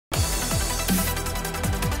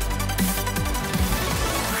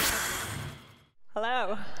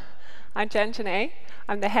Hello, I'm Gennai.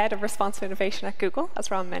 I'm the head of responsible innovation at Google,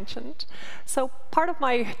 as Ron mentioned. So part of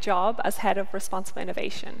my job as head of responsible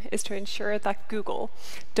innovation is to ensure that Google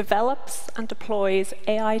develops and deploys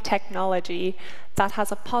AI technology that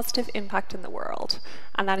has a positive impact in the world,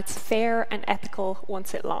 and that it's fair and ethical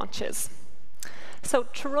once it launches. So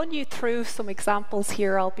to run you through some examples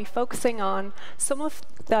here, I'll be focusing on some of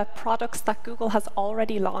the products that Google has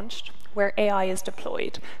already launched where AI is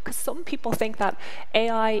deployed. Because some people think that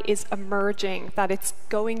AI is emerging, that it's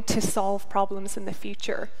going to solve problems in the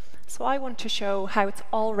future. So I want to show how it's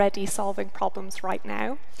already solving problems right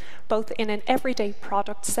now, both in an everyday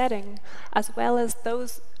product setting, as well as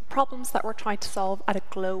those problems that we're trying to solve at a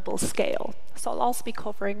global scale. So I'll also be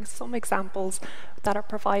covering some examples that are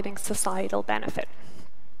providing societal benefit.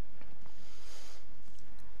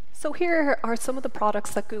 So here are some of the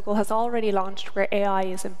products that Google has already launched where AI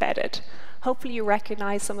is embedded. Hopefully you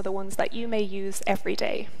recognize some of the ones that you may use every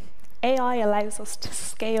day. AI allows us to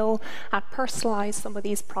scale and personalize some of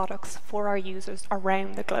these products for our users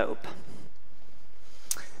around the globe.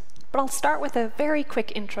 But I'll start with a very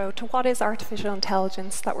quick intro to what is artificial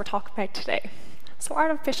intelligence that we're talking about today. So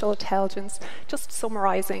artificial intelligence, just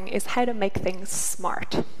summarizing, is how to make things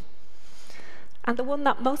smart. And the one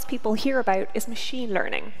that most people hear about is machine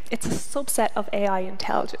learning. It's a subset of AI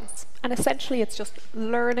intelligence. And essentially, it's just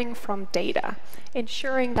learning from data,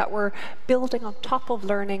 ensuring that we're building on top of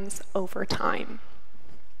learnings over time.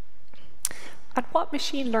 And what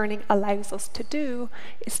machine learning allows us to do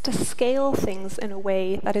is to scale things in a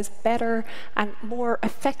way that is better and more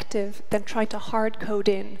effective than trying to hard code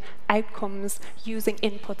in outcomes using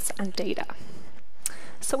inputs and data.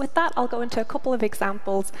 So with that, I'll go into a couple of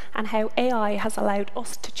examples and how AI has allowed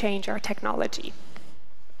us to change our technology.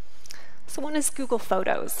 So one is Google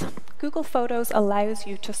Photos. Google Photos allows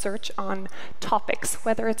you to search on topics,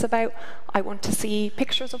 whether it's about, I want to see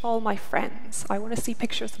pictures of all my friends, I want to see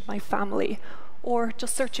pictures of my family, or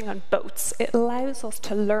just searching on boats. It allows us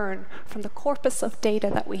to learn from the corpus of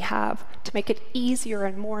data that we have to make it easier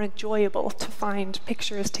and more enjoyable to find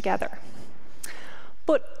pictures together.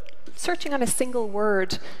 But searching on a single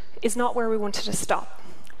word is not where we wanted to stop.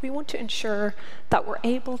 We want to ensure that we're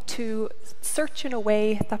able to search in a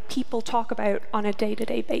way that people talk about on a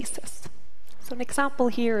day-to-day basis. So an example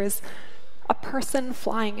here is a person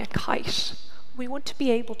flying a kite. We want to be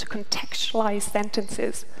able to contextualize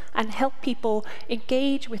sentences and help people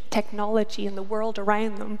engage with technology and the world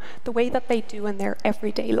around them the way that they do in their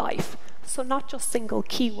everyday life. So not just single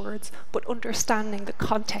keywords, but understanding the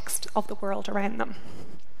context of the world around them.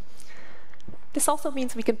 This also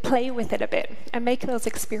means we can play with it a bit and make those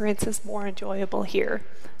experiences more enjoyable here.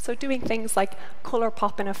 So doing things like color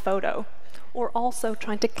pop in a photo, or also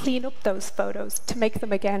trying to clean up those photos to make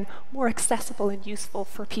them, again, more accessible and useful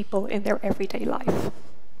for people in their everyday life.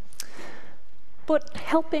 But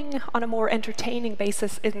helping on a more entertaining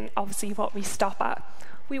basis isn't obviously what we stop at.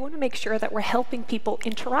 We want to make sure that we're helping people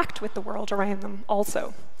interact with the world around them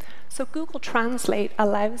also. So Google Translate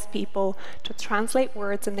allows people to translate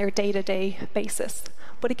words in their day-to-day basis.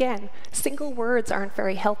 But again, single words aren't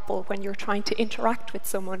very helpful when you're trying to interact with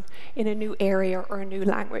someone in a new area or a new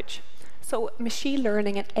language. So machine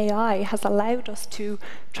learning and AI has allowed us to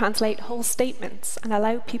translate whole statements and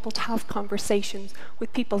allow people to have conversations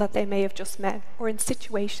with people that they may have just met or in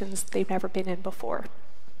situations they've never been in before.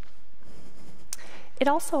 It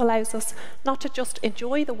also allows us not to just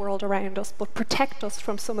enjoy the world around us, but protect us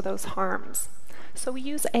from some of those harms. So we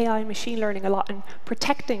use AI and machine learning a lot in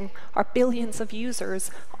protecting our billions of users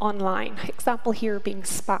online. Example here being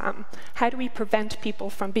spam. How do we prevent people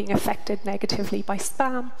from being affected negatively by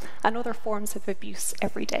spam and other forms of abuse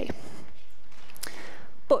every day?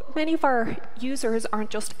 But many of our users aren't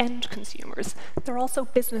just end consumers. They're also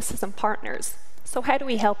businesses and partners. So how do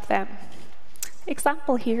we help them?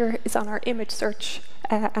 Example here is on our image search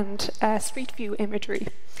and Street View imagery,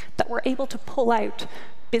 that we're able to pull out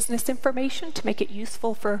business information to make it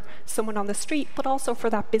useful for someone on the street, but also for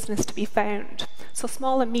that business to be found. So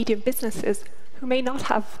small and medium businesses who may not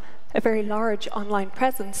have a very large online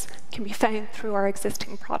presence can be found through our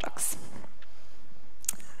existing products.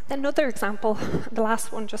 Then another example, the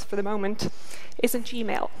last one just for the moment, is in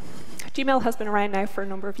Gmail. Gmail has been around now for a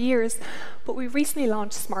number of years, but we recently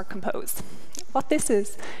launched Smart Compose. What this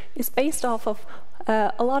is based off of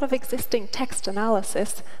a lot of existing text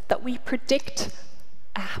analysis that we predict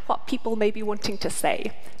what people may be wanting to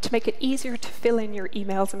say to make it easier to fill in your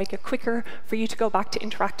emails and make it quicker for you to go back to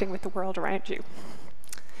interacting with the world around you.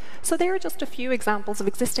 So there are just a few examples of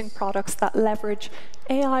existing products that leverage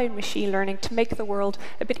AI and machine learning to make the world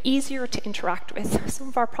a bit easier to interact with. Some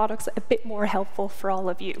of our products are a bit more helpful for all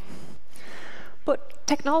of you. But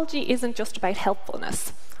technology isn't just about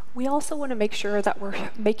helpfulness. We also want to make sure that we're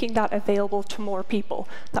making that available to more people,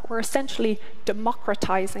 that we're essentially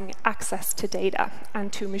democratizing access to data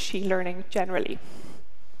and to machine learning generally.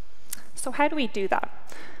 So how do we do that?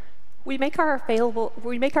 We make our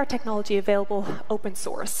technology available open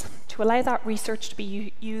source to allow that research to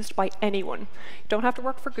be used by anyone. You don't have to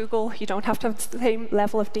work for Google. You don't have to have the same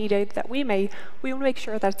level of data that we may. We want to make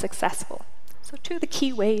sure that it's accessible. So two of the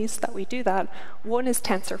key ways that we do that, one is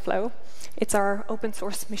Tensorflow. It's our open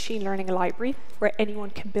source machine learning library where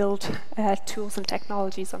anyone can build tools and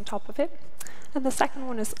technologies on top of it. And the second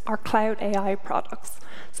one is our cloud AI products.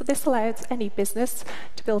 So this allows any business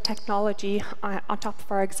to build technology on top of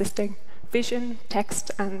our existing vision,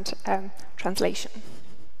 text, and translation.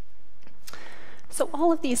 So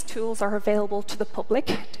all of these tools are available to the public,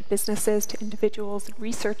 to businesses, to individuals, and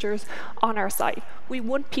researchers on our site. We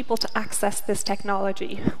want people to access this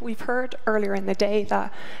technology. We've heard earlier in the day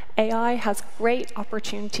that AI has great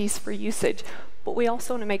opportunities for usage, but we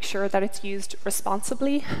also want to make sure that it's used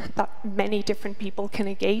responsibly, that many different people can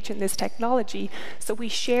engage in this technology, so we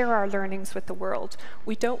share our learnings with the world.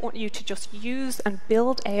 We don't want you to just use and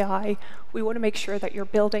build AI. We want to make sure that you're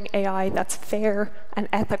building AI that's fair and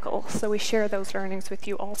ethical, so we share those learnings with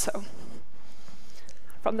you also.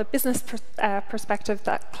 From the business perspective,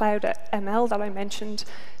 that cloud ML that I mentioned,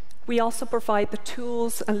 we also provide the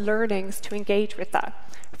tools and learnings to engage with that.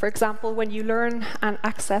 For example, when you learn and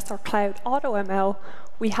access our cloud AutoML,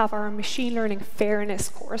 we have our machine learning fairness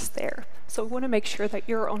course there. So we want to make sure that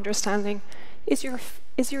you're understanding, is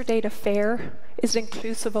your data fair? Is it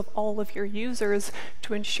inclusive of all of your users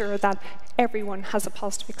to ensure that everyone has a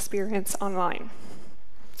positive experience online?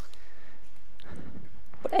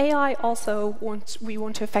 But AI also we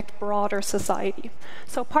want to affect broader society.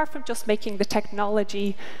 So apart from just making the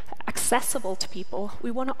technology accessible to people,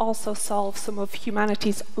 we want to also solve some of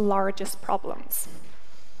humanity's largest problems.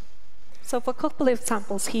 So for a couple of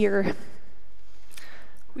examples here,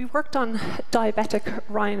 we worked on diabetic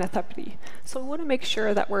retinopathy. So we want to make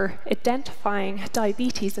sure that we're identifying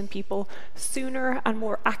diabetes in people sooner and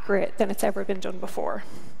more accurate than it's ever been done before.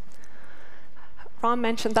 Ron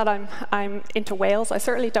mentioned that I'm into whales. I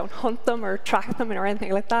certainly don't hunt them or track them or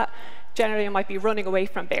anything like that. Generally, I might be running away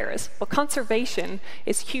from bears. But conservation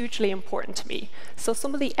is hugely important to me. So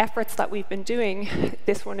some of the efforts that we've been doing,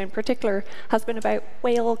 this one in particular, has been about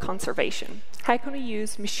whale conservation. How can we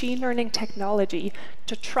use machine learning technology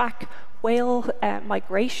to track whale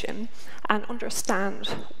migration and understand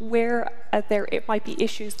where it might be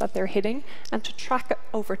issues that they're hitting, and to track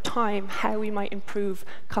over time how we might improve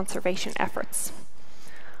conservation efforts.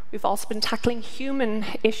 We've also been tackling human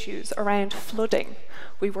issues around flooding.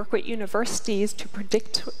 We work with universities to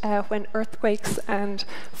predict when earthquakes and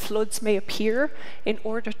floods may appear in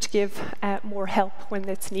order to give more help when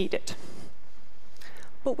it's needed.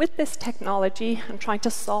 But with this technology and trying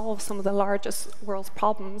to solve some of the largest world's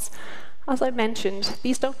problems, as I mentioned,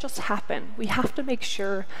 these don't just happen. We have to make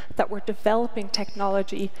sure that we're developing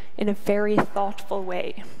technology in a very thoughtful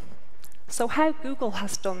way. So how Google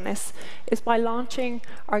has done this is by launching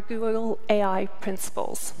our Google AI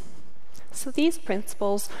principles. So these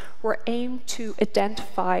principles were aimed to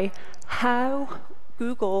identify how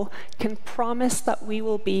Google can promise that we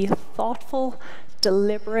will be thoughtful,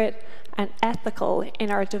 deliberate, and ethical in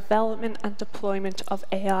our development and deployment of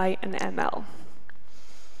AI and ML.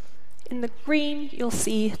 In the green, you'll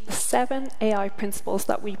see the 7 AI principles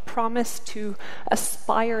that we promise to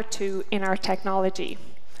aspire to in our technology.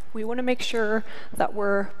 We want to make sure that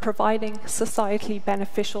we're providing societally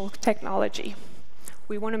beneficial technology.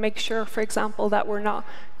 We want to make sure, for example, that we're not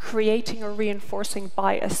creating or reinforcing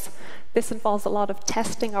bias. This involves a lot of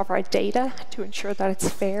testing of our data to ensure that it's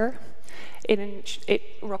fair. It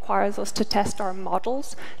requires us to test our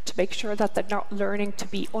models to make sure that they're not learning to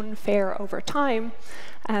be unfair over time,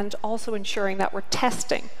 and also ensuring that we're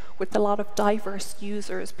testing with a lot of diverse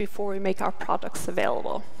users before we make our products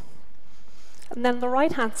available. And then on the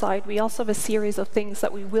right-hand side, we also have a series of things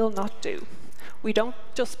that we will not do. We don't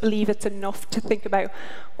just believe it's enough to think about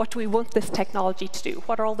what do we want this technology to do,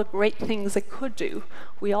 what are all the great things it could do.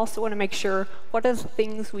 We also want to make sure what are the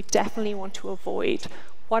things we definitely want to avoid.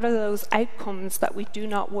 What are those outcomes that we do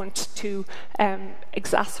not want to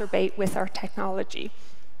exacerbate with our technology?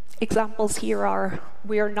 Examples here are,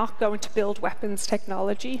 we are not going to build weapons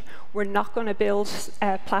technology. We're not going to build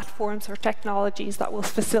platforms or technologies that will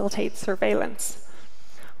facilitate surveillance.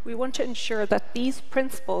 We want to ensure that these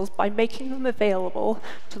principles, by making them available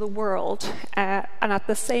to the world, and at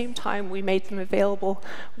the same time we made them available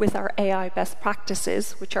with our AI best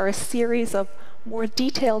practices, which are a series of more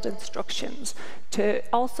detailed instructions to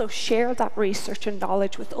also share that research and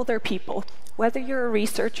knowledge with other people. Whether you're a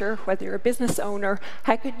researcher, whether you're a business owner,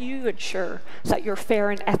 how can you ensure that you're fair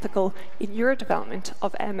and ethical in your development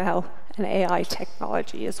of ML and AI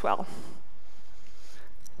technology as well?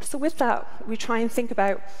 So with that, we try and think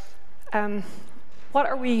about what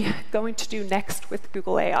are we going to do next with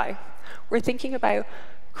Google AI? We're thinking about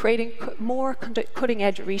creating more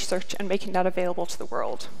cutting-edge research and making that available to the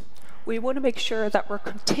world. We want to make sure that we're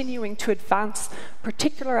continuing to advance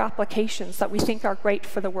particular applications that we think are great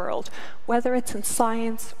for the world, whether it's in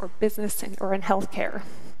science or business or in healthcare.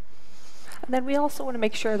 And then we also want to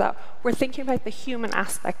make sure that we're thinking about the human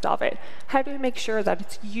aspect of it. How do we make sure that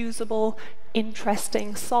it's usable,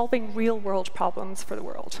 interesting, solving real-world problems for the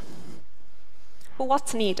world? But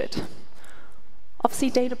what's needed? Obviously,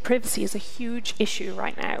 data privacy is a huge issue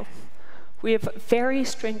right now. We have very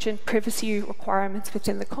stringent privacy requirements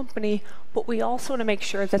within the company, but we also want to make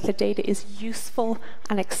sure that the data is useful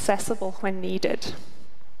and accessible when needed.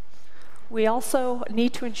 We also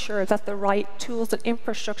need to ensure that the right tools and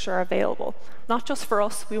infrastructure are available. Not just for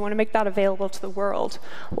us, we want to make that available to the world.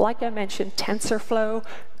 Like I mentioned, Tensorflow,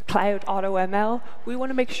 Cloud AutoML, we want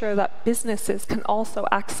to make sure that businesses can also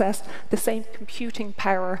access the same computing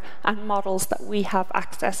power and models that we have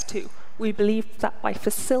access to. We believe that by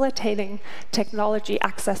facilitating technology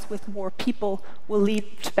access with more people will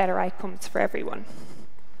lead to better outcomes for everyone.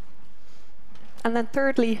 And then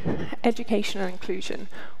thirdly, education and inclusion.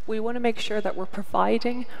 We want to make sure that we're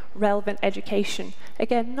providing relevant education,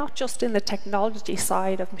 again, not just in the technology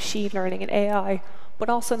side of machine learning and AI, but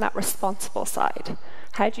also in that responsible side.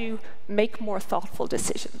 How do you make more thoughtful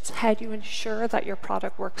decisions? How do you ensure that your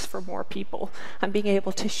product works for more people and being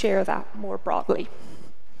able to share that more broadly?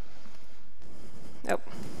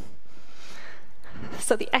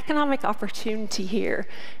 So the economic opportunity here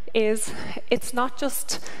is, it's not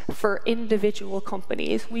just for individual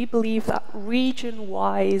companies. We believe that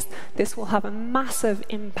region-wise, this will have a massive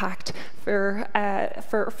impact for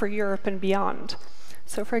Europe and beyond.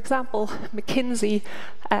 So for example, McKinsey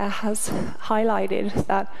has highlighted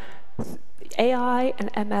that AI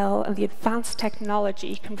and ML and the advanced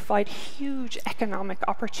technology can provide huge economic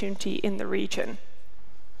opportunity in the region.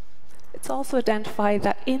 It's also identified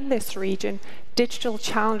that in this region, digital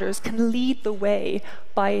challengers can lead the way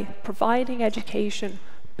by providing education,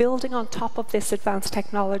 building on top of this advanced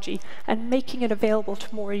technology, and making it available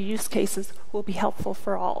to more use cases will be helpful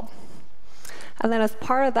for all. And then as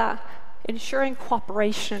part of that, ensuring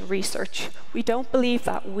cooperation in research. We don't believe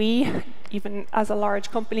that we, even as a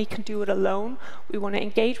large company, can do it alone. We want to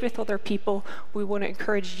engage with other people. We want to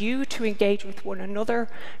encourage you to engage with one another,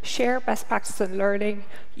 share best practices and learning,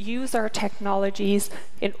 use our technologies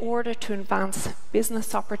in order to advance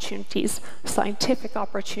business opportunities, scientific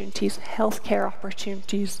opportunities, healthcare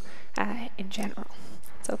opportunities in general.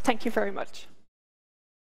 So thank you very much.